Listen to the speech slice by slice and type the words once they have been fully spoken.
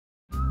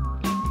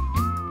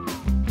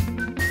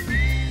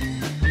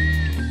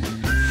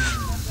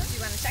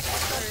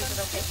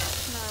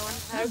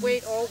I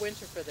wait all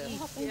winter for this.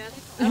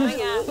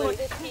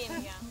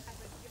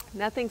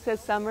 Nothing says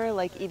summer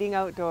like eating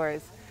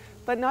outdoors.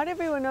 But not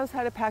everyone knows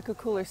how to pack a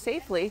cooler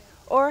safely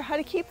or how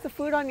to keep the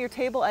food on your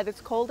table at its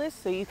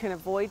coldest so you can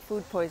avoid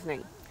food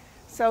poisoning.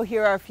 So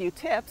here are a few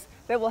tips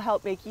that will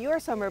help make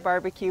your summer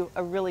barbecue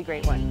a really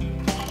great one.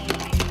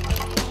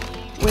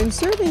 When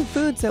serving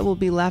foods that will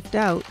be left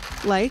out,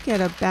 like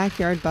at a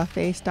backyard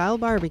buffet style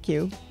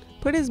barbecue,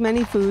 put as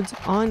many foods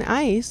on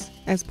ice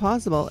as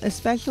possible,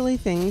 especially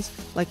things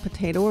like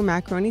potato or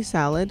macaroni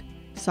salad,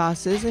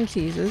 sauces and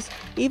cheeses,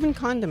 even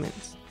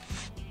condiments.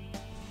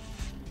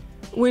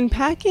 When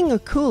packing a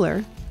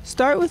cooler,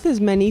 start with as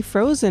many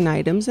frozen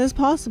items as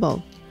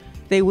possible.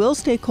 They will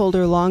stay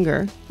colder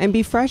longer and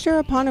be fresher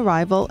upon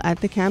arrival at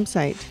the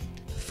campsite.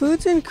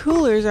 Foods in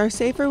coolers are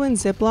safer when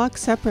ziplocked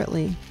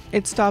separately.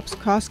 It stops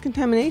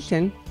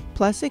cross-contamination,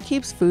 plus it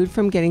keeps food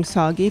from getting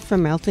soggy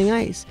from melting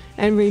ice.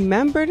 And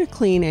remember to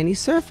clean any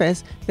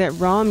surface that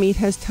raw meat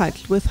has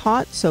touched with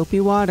hot,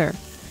 soapy water.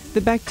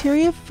 The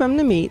bacteria from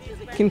the meat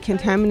can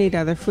contaminate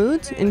other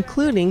foods,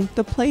 including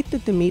the plate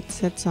that the meat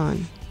sits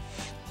on.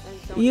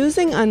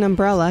 Using an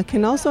umbrella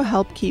can also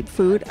help keep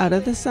food out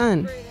of the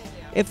sun.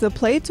 If the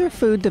plates or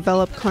food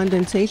develop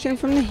condensation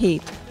from the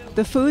heat,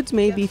 the foods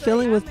may be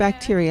filling with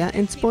bacteria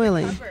and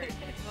spoiling.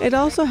 It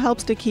also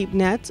helps to keep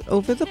nets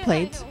over the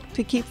plates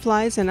to keep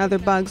flies and other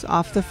bugs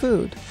off the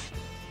food.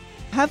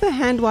 Have a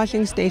hand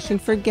washing station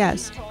for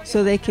guests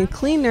so they can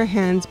clean their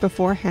hands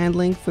before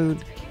handling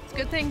food. It's a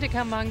good thing to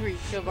come hungry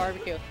to a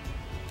barbecue.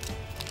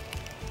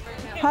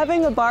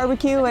 Having a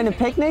barbecue and a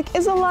picnic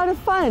is a lot of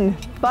fun,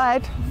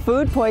 but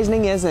food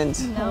poisoning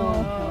isn't.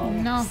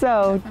 No.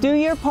 So do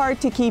your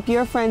part to keep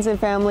your friends and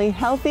family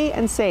healthy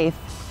and safe.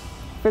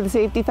 For The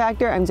Safety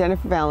Factor, I'm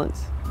Jennifer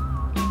Valance.